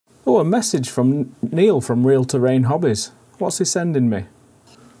Oh, a message from Neil from Real Terrain Hobbies. What's he sending me?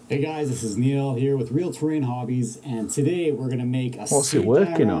 Hey guys, this is Neil here with Real Terrain Hobbies, and today we're going to make a What's it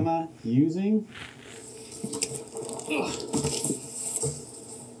working diorama using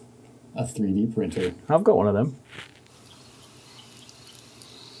a 3D printer. I've got one of them.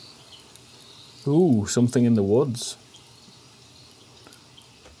 Ooh, something in the woods.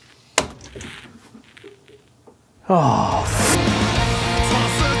 Oh.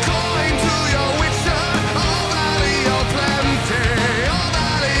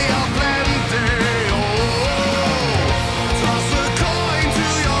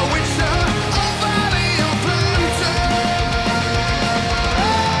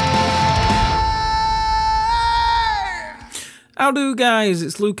 Howdo guys,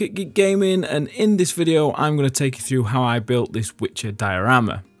 it's Luke at Geek Gaming, and in this video I'm going to take you through how I built this Witcher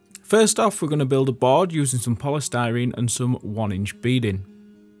diorama. First off, we're going to build a board using some polystyrene and some 1-inch beading.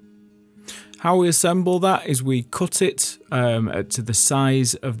 How we assemble that is we cut it to the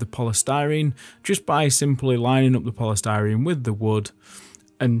size of the polystyrene just by simply lining up the polystyrene with the wood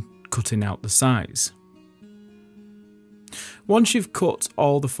and cutting out the size. Once you've cut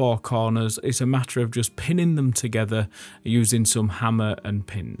all the 4 corners, it's a matter of just pinning them together using some hammer and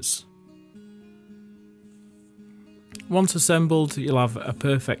pins. Once assembled, you'll have a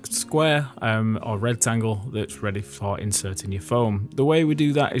perfect square or rectangle that's ready for inserting your foam. The way we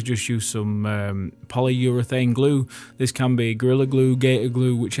do that is just use some polyurethane glue. This can be Gorilla Glue, Gator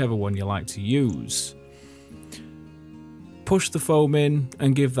Glue, whichever one you like to use. Push the foam in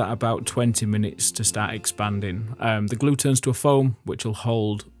and give that about 20 minutes to start expanding. The glue turns to a foam which will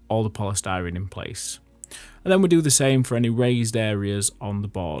hold all the polystyrene in place. And then we do the same for any raised areas on the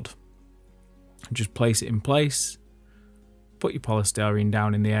board. Just place it in place, put your polystyrene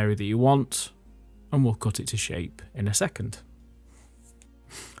down in the area that you want, and we'll cut it to shape in a second.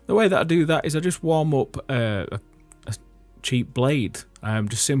 The way that I do that is I just warm up a cheap blade.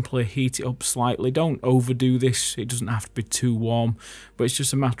 Just simply heat it up slightly. Don't overdo this, it doesn't have to be too warm, but it's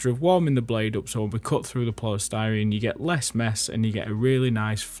just a matter of warming the blade up so when we cut through the polystyrene you get less mess and you get a really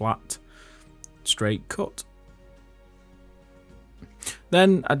nice flat straight cut.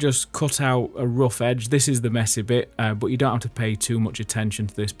 Then I just cut out a rough edge. This is the messy bit, but you don't have to pay too much attention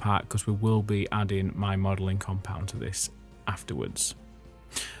to this part because we will be adding my modelling compound to this afterwards.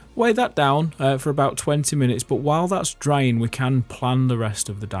 Weigh that down for about 20 minutes, but while that's drying we can plan the rest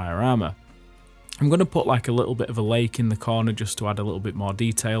of the diorama. I'm going to put like a little bit of a lake in the corner just to add a little bit more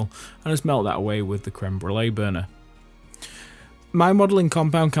detail and just melt that away with the creme brulee burner. My modelling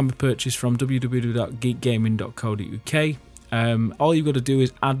compound can be purchased from www.geekgaming.co.uk. All you've got to do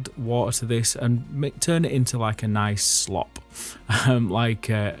is add water to this and turn it into like a nice slop, like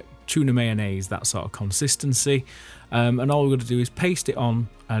tuna mayonnaise, that sort of consistency. And all we've got to do is paste it on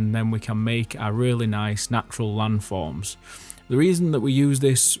and then we can make our really nice natural landforms. The reason that we use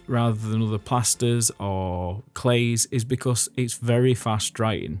this rather than other plasters or clays is because it's very fast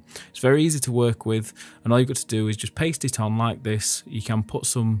drying. It's very easy to work with and all you've got to do is just paste it on like this. You can put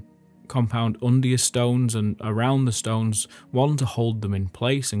some compound under your stones and around the stones, 1 to hold them in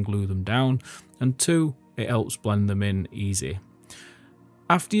place and glue them down, and 2 it helps blend them in easy.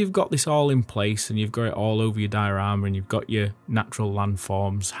 After you've got this all in place and you've got it all over your diorama and you've got your natural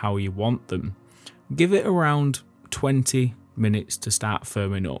landforms how you want them, give it around 20 minutes to start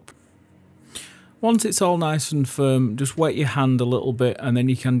firming up. Once it's all nice and firm, just wet your hand a little bit and then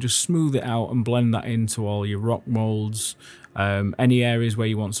you can just smooth it out and blend that into all your rock molds. Any areas where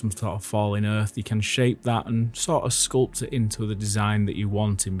you want some sort of falling earth, you can shape that and sort of sculpt it into the design that you're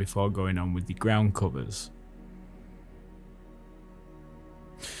wanting before going on with your ground covers.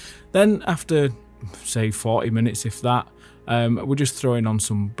 Then after say 40 minutes if that, we're just throwing on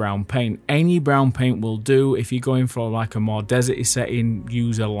some brown paint. Any brown paint will do. If you're going for like a more deserty setting,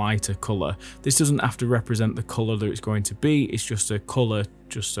 use a lighter colour. This doesn't have to represent the colour that it's going to be, it's just a colour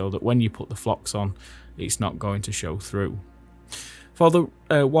just so that when you put the flocks on it's not going to show through. For the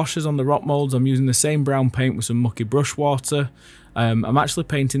washers on the rock moulds, I'm using the same brown paint with some mucky brush water. I'm actually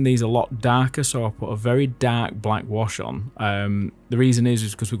painting these a lot darker, so I put a very dark black wash on. The reason is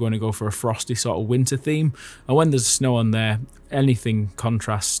because we're going to go for a frosty sort of winter theme, and when there's snow on there, anything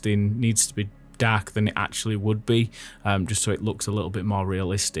contrasting needs to be darker than it actually would be, just so it looks a little bit more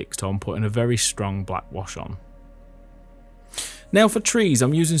realistic. So I'm putting a very strong black wash on. Now for trees,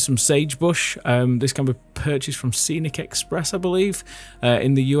 I'm using some sagebush. This can be purchased from Scenic Express, I believe,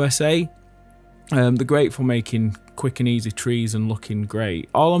 in the USA. They're great for making quick and easy trees and looking great.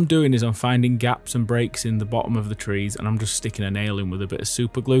 All I'm doing is I'm finding gaps and breaks in the bottom of the trees, and I'm just sticking a nail in with a bit of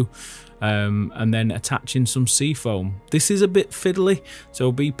super glue, and then attaching some seafoam. This is a bit fiddly,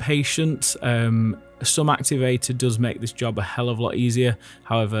 so be patient. Some activator does make this job a hell of a lot easier.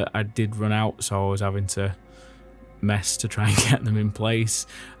 However, I did run out, so I was having to mess to try and get them in place.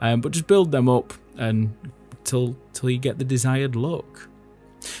 But just build them up and till you get the desired look.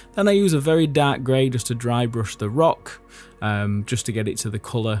 Then I use a very dark grey just to dry brush the rock, just to get it to the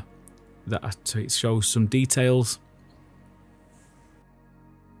colour that it shows some details.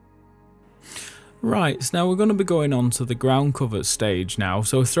 Right, so now we're going to be going on to the ground cover stage now.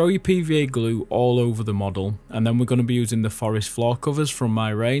 So throw your PVA glue all over the model, and then we're going to be using the forest floor covers from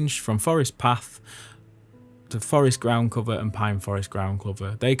my range, from Forest Path to Forest Ground Cover and Pine Forest Ground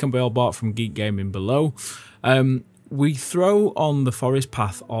Cover. They can be all bought from Geek Gaming below. We throw on the forest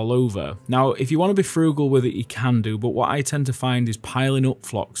path all over. Now, if you want to be frugal with it, you can do, but what I tend to find is piling up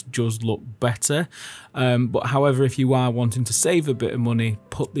flocks does look better. But however, if you are wanting to save a bit of money,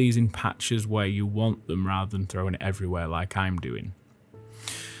 put these in patches where you want them rather than throwing it everywhere like I'm doing.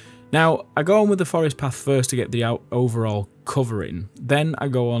 Now, I go on with the forest path first to get the overall covering. Then I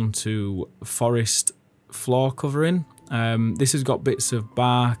go on to forest floor covering. This has got bits of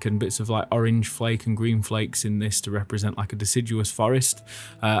bark and bits of like orange flake and green flakes in this to represent like a deciduous forest,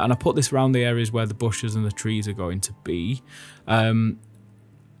 and I put this around the areas where the bushes and the trees are going to be, and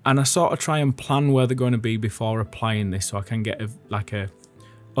I sort of try and plan where they're going to be before applying this, so I can get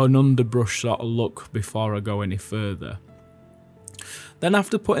an underbrush sort of look before I go any further. Then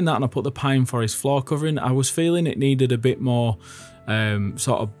after putting that, and I put the pine forest floor covering, I was feeling it needed a bit more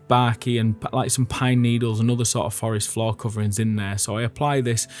sort of barky and like some pine needles and other sort of forest floor coverings in there. So I apply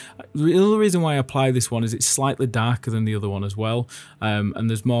this. The other reason why I apply this one is it's slightly darker than the other one as well, and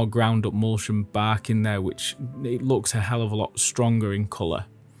there's more ground up mulch and bark in there, which it looks a hell of a lot stronger in colour.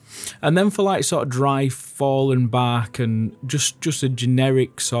 And then for like sort of dry fallen bark and just a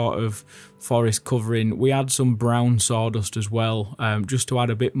generic sort of forest covering, we add some brown sawdust as well, just to add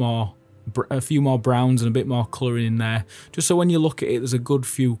a few more browns and a bit more colouring in there, just so when you look at it there's a good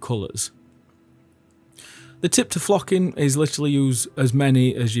few colours. The tip to flocking is literally use as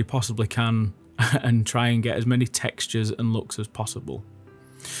many as you possibly can and try and get as many textures and looks as possible.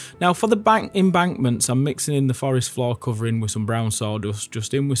 Now for the embankments, I'm mixing in the forest floor covering with some brown sawdust,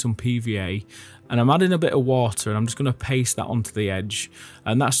 just in with some PVA, and I'm adding a bit of water, and I'm just going to paste that onto the edge,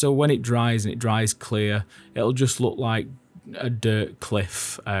 and that's so when it dries and it dries clear, it'll just look like a dirt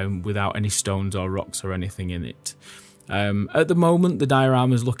cliff without any stones or rocks or anything in it. At the moment the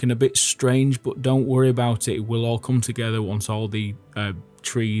diorama is looking a bit strange, but don't worry about it, it will all come together once all the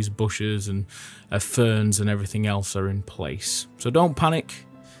trees, bushes and ferns and everything else are in place. So don't panic,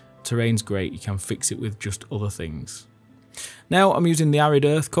 terrain's great, you can fix it with just other things. Now I'm using the arid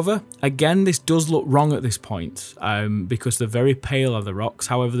earth cover. Again, this does look wrong at this point because they're very pale are the rocks,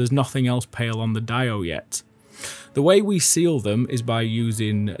 however there's nothing else pale on the dio yet. The way we seal them is by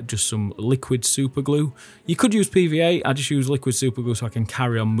using just some liquid super glue. You could use PVA, I just use liquid super glue so I can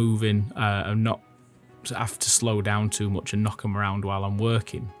carry on moving and not have to slow down too much and knock them around while I'm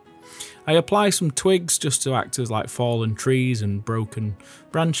working. I apply some twigs just to act as like fallen trees and broken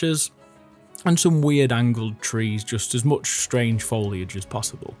branches, and some weird angled trees, just as much strange foliage as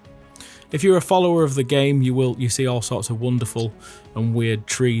possible. If you're a follower of the game, you see all sorts of wonderful and weird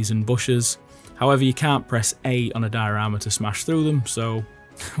trees and bushes. However, you can't press A on a diorama to smash through them, so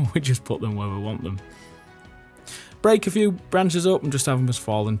we just put them where we want them. Break a few branches up and just have them as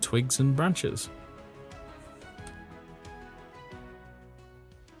fallen twigs and branches.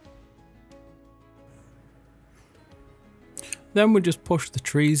 Then we just push the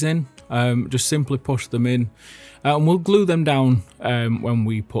trees in, just simply push them in, and we'll glue them down when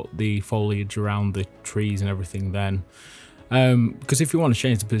we put the foliage around the trees and everything then. Because if you want to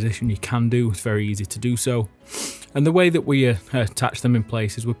change the position you can do, it's very easy to do so. And the way that we attach them in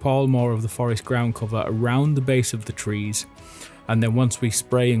place is we pour more of the forest ground cover around the base of the trees, and then once we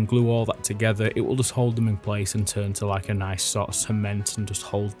spray and glue all that together, it will just hold them in place and turn to like a nice sort of cement and just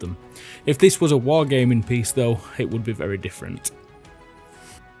hold them. If this was a wargaming piece though, it would be very different.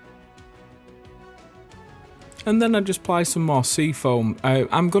 And then I just apply some more seafoam.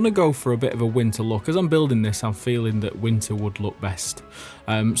 I'm going to go for a bit of a winter look. As I'm building this, I'm feeling that winter would look best.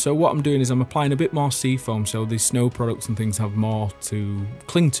 So what I'm doing is I'm applying a bit more seafoam so the snow products and things have more to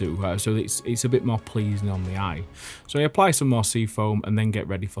cling to, so it's a bit more pleasing on the eye. So I apply some more seafoam and then get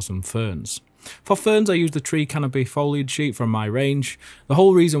ready for some ferns. For ferns, I use the tree canopy foliage sheet from my range. The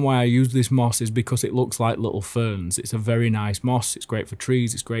whole reason why I use this moss is because it looks like little ferns. It's a very nice moss. It's great for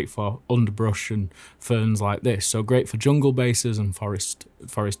trees. It's great for underbrush and ferns like this. So great for jungle bases and forest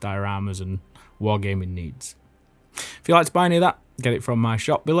dioramas and wargaming needs. If you'd like to buy any of that, get it from my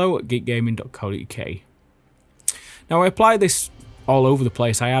shop below at geekgaming.co.uk. Now I apply this all over the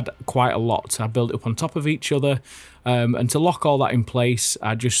place. I add quite a lot. I build it up on top of each other, and to lock all that in place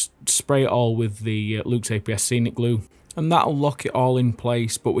I just spray it all with the Luke's APS Scenic glue, and that'll lock it all in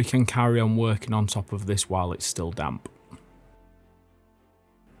place, but we can carry on working on top of this while it's still damp.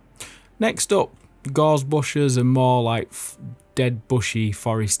 Next up, gauze bushes and more like dead bushy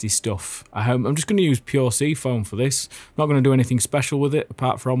foresty stuff. I'm just going to use pure sea foam for this. I'm not going to do anything special with it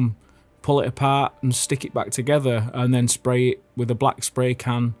apart from pull it apart and stick it back together and then spray it with a black spray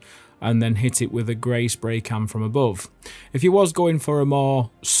can and then hit it with a grey spray can from above. If you was going for a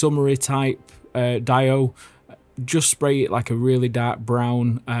more summery type dio, just spray it like a really dark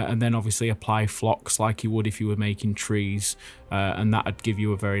brown and then obviously apply flocks like you would if you were making trees, and that would give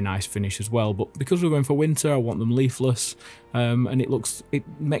you a very nice finish as well. But because we're going for winter, I want them leafless, and it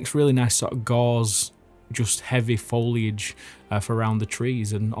makes really nice sort of gauze, just heavy foliage for around the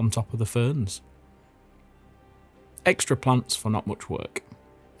trees and on top of the ferns. Extra plants for not much work.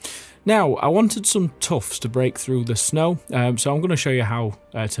 Now, I wanted some tufts to break through the snow, so I'm going to show you how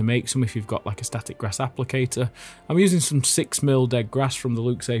to make some if you've got like a static grass applicator. I'm using some 6mm dead grass from the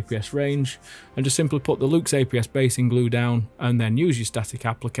Luke's APS range, and just simply put the Luke's APS basing glue down and then use your static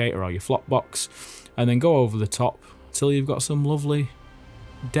applicator or your flop box and then go over the top till you've got some lovely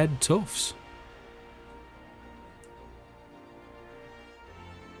dead tufts.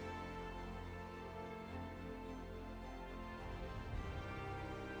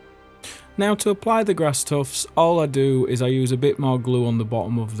 Now to apply the grass tufts, all I do is I use a bit more glue on the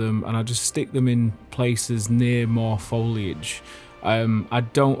bottom of them and I just stick them in places near more foliage. I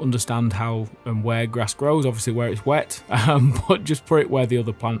don't understand how and where grass grows, obviously where it's wet, but just put it where the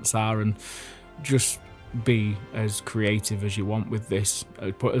other plants are and just be as creative as you want with this.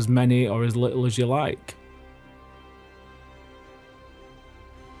 Put as many or as little as you like.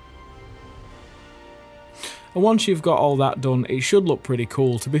 And once you've got all that done, it should look pretty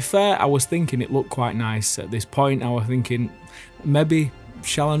cool. To be fair, I was thinking it looked quite nice at this point. I was thinking, maybe,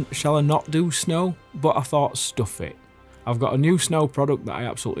 shall I not do snow? But I thought, stuff it. I've got a new snow product that I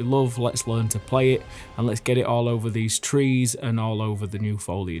absolutely love. Let's learn to play it, and let's get it all over these trees and all over the new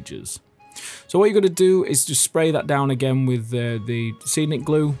foliages. So what you're going to do is just spray that down again with the Scenic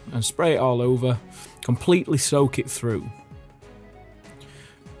glue and spray it all over. Completely soak it through.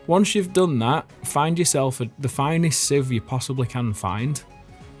 Once you've done that, find yourself the finest sieve you possibly can find.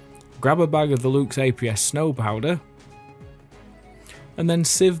 Grab a bag of the Luke's APS snow powder and then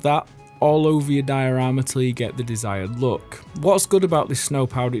sieve that all over your diorama till you get the desired look. What's good about this snow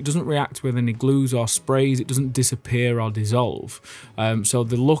powder, it doesn't react with any glues or sprays, it doesn't disappear or dissolve. So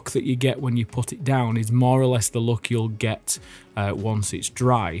the look that you get when you put it down is more or less the look you'll get once it's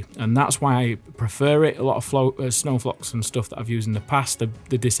dry. And that's why I prefer it. A lot of snow flocks and stuff that I've used in the past,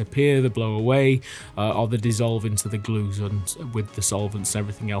 they disappear, they blow away, or they dissolve into the glues and with the solvents and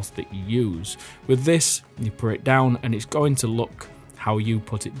everything else that you use. With this, you put it down and it's going to look how you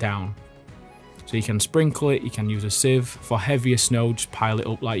put it down. So you can sprinkle it, you can use a sieve. For heavier snow, just pile it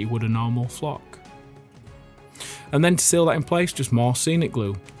up like you would a normal flock. And then to seal that in place, just more Scenic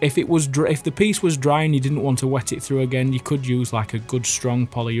glue. If the piece was dry and you didn't want to wet it through again, you could use like a good strong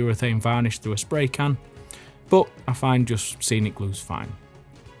polyurethane varnish through a spray can. But I find just Scenic glue's fine.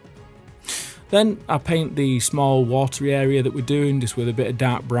 Then I paint the small watery area that we're doing just with a bit of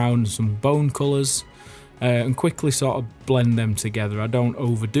dark brown and some bone colours. And quickly sort of blend them together. I don't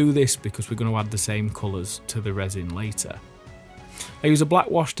overdo this because we're going to add the same colours to the resin later. I use a black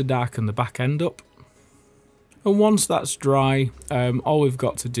wash to darken the back end up. And once that's dry, all we've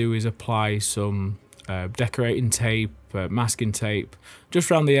got to do is apply some decorating tape, masking tape, just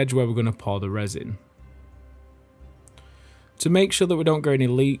around the edge where we're going to pour the resin. To make sure that we don't get any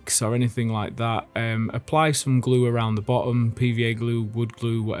leaks or anything like that, apply some glue around the bottom, PVA glue, wood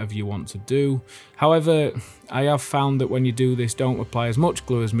glue, whatever you want to do. However, I have found that when you do this, don't apply as much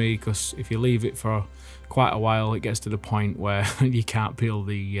glue as me, because if you leave it for quite a while, it gets to the point where you can't peel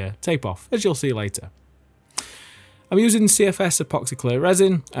the tape off, as you'll see later. I'm using CFS epoxy clear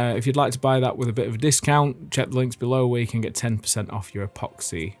resin. If you'd like to buy that with a bit of a discount, check the links below where you can get 10% off your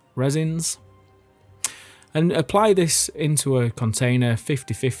epoxy resins. And apply this into a container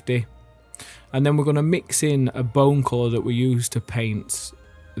 50-50, and then we're going to mix in a bone colour that we use to paint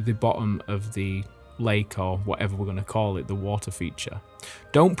the bottom of the lake or whatever we're going to call it, the water feature.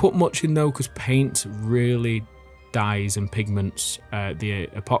 Don't put much in though, because paint really dyes and pigments the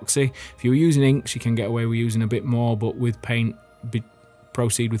epoxy. If you're using inks, you can get away with using a bit more, but with paint,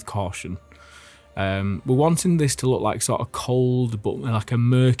 proceed with caution. We're wanting this to look like sort of cold, but like a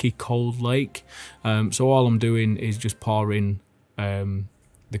murky cold lake. So all I'm doing is just pouring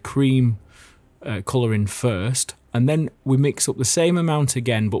the cream colour in first, and then we mix up the same amount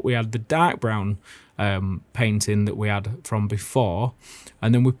again, but we add the dark brown paint in that we had from before,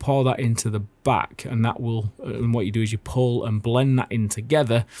 and then we pour that into the back, and that will, and what you do is you pull and blend that in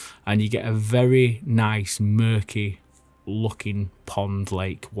together, and you get a very nice murky looking pond,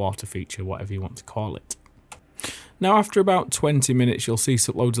 lake, water feature, whatever you want to call it. Now after about 20 minutes you'll see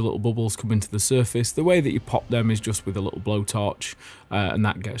loads of little bubbles come into the surface. The way that you pop them is just with a little blowtorch, and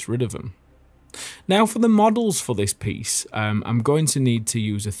that gets rid of them. Now for the models for this piece, I'm going to need to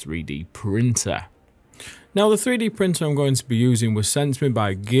use a 3D printer. Now the 3D printer I'm going to be using was sent to me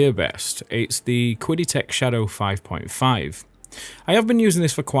by Gearbest. It's the Quiditech Shadow 5.5. I have been using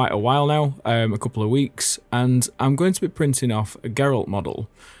this for quite a while now, a couple of weeks, and I'm going to be printing off a Geralt model.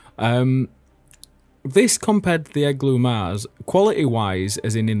 This compared to the Igloo Mars, quality-wise,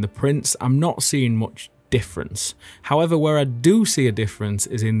 as in the prints, I'm not seeing much difference. However, where I do see a difference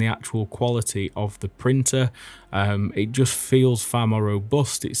is in the actual quality of the printer. It just feels far more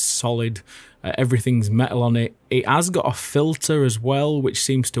robust, it's solid, everything's metal on it. It has got a filter as well, which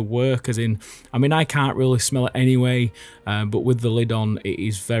seems to work, as in, I mean, I can't really smell it anyway, but with the lid on, it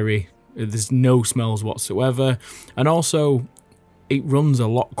is there's no smells whatsoever, and also it runs a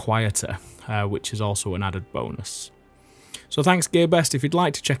lot quieter, which is also an added bonus. So thanks Gearbest. If you'd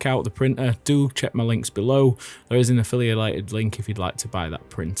like to check out the printer, do check my links below. There is an affiliated link if you'd like to buy that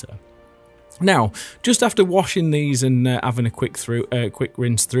printer. Now, just after washing these and having a quick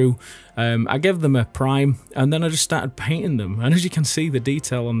rinse through, I gave them a prime, and then I just started painting them. And as you can see, the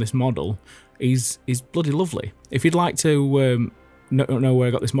detail on this model is bloody lovely. If you'd like to know where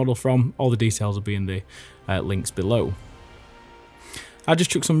I got this model from, all the details will be in the links below. I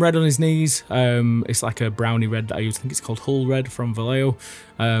just chucked some red on his knees. It's like a brownie red that I use. I think it's called Hull Red from Vallejo.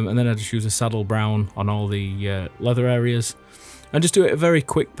 And then I just use a saddle brown on all the leather areas. And just do it a very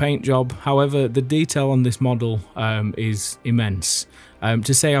quick paint job. However, the detail on this model is immense.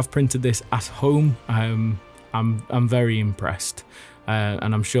 To say I've printed this at home, I'm very impressed.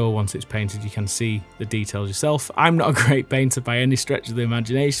 And I'm sure once it's painted you can see the details yourself. I'm not a great painter by any stretch of the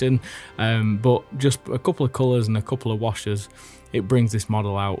imagination, but just a couple of colours and a couple of washes, it brings this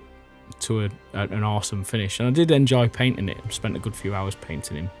model out to an awesome finish. And I did enjoy painting it, spent a good few hours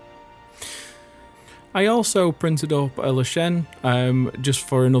painting him. I also printed up a Le Chien, just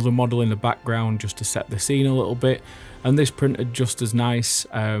for another model in the background, just to set the scene a little bit. And this printed just as nice,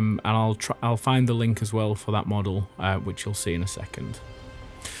 and I'll find the link as well for that model, which you'll see in a second.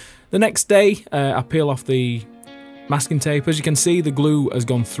 The next day, I peel off the masking tape. As you can see, the glue has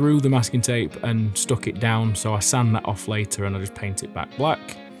gone through the masking tape and stuck it down, so I sand that off later and I just paint it back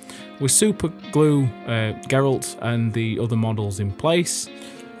black. We super glue Geralt and the other models in place.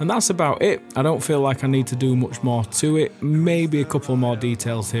 And that's about it. I don't feel like I need to do much more to it. Maybe a couple more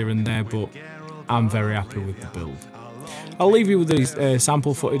details here and there, but I'm very happy with the build. I'll leave you with the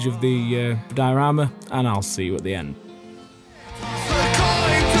sample footage of the diorama, and I'll see you at the end.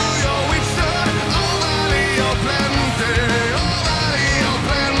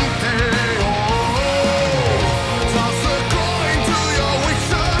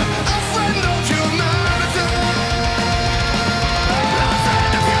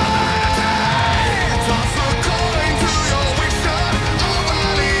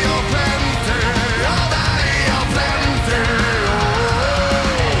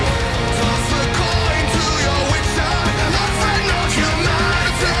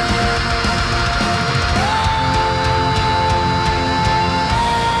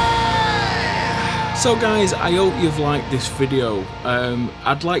 So guys, I hope you've liked this video.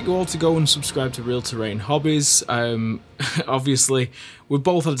 I'd like you all to go and subscribe to Real Terrain Hobbies. Obviously, we've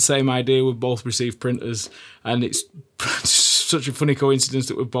both had the same idea, we've both received printers, and it's such a funny coincidence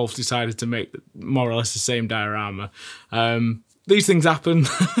that we've both decided to make more or less the same diorama. These things happen,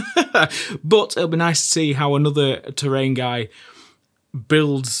 but it'll be nice to see how another terrain guy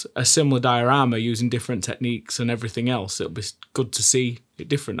builds a similar diorama using different techniques and everything else. It'll be good to see it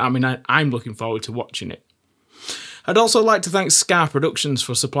different. I mean, I'm looking forward to watching it. I'd also like to thank Scar Productions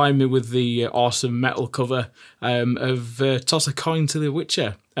for supplying me with the awesome metal cover of Toss a Coin to the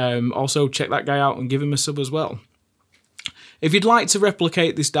Witcher. Also, check that guy out and give him a sub as well. If you'd like to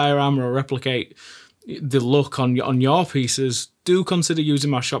replicate this diorama or replicate the look on your pieces, do consider using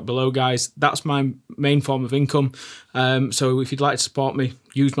my shop below, guys. That's my main form of income. So if you'd like to support me,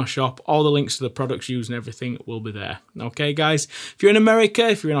 use my shop. All the links to the products used and everything will be there. Okay, guys? If you're in America,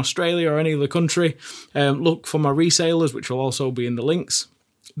 if you're in Australia or any other country, look for my resellers, which will also be in the links.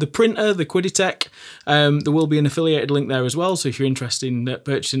 The printer, the Quiditech, there will be an affiliated link there as well. So if you're interested in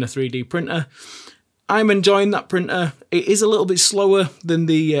purchasing a 3D printer, I'm enjoying that printer. It is a little bit slower than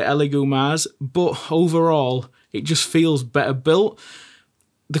the Elegoo Mars, but overall, it just feels better built.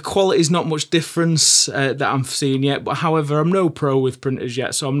 The quality is not much difference that I'm seeing yet, but however, I'm no pro with printers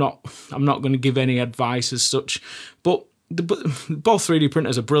yet, so I'm not going to give any advice as such. But both 3D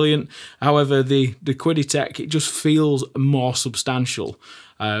printers are brilliant. However, the Quiditech, it just feels more substantial,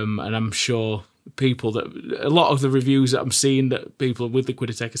 and I'm sure people a lot of the reviews that I'm seeing, that people with the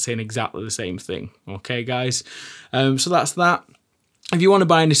Quiditech are saying exactly the same thing. Okay, guys, so that's that. If you want to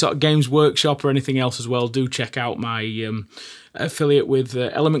buy any sort of Games Workshop or anything else as well, do check out my affiliate with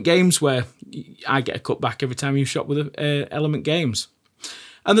Element Games, where I get a cutback every time you shop with Element Games.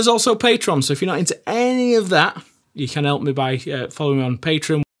 And there's also Patreon, so if you're not into any of that, you can help me by following me on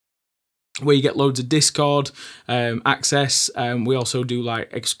Patreon, where you get loads of Discord access. We also do like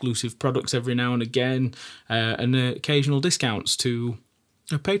exclusive products every now and again, and occasional discounts to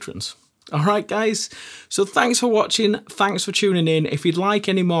patrons. All right, guys, so thanks for watching, thanks for tuning in. If you'd like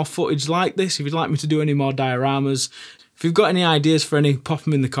any more footage like this, if you'd like me to do any more dioramas, if you've got any ideas for any, pop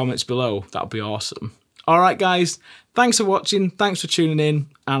them in the comments below. That'd be awesome. All right, guys, thanks for watching, thanks for tuning in,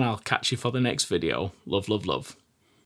 and I'll catch you for the next video. Love, love, love.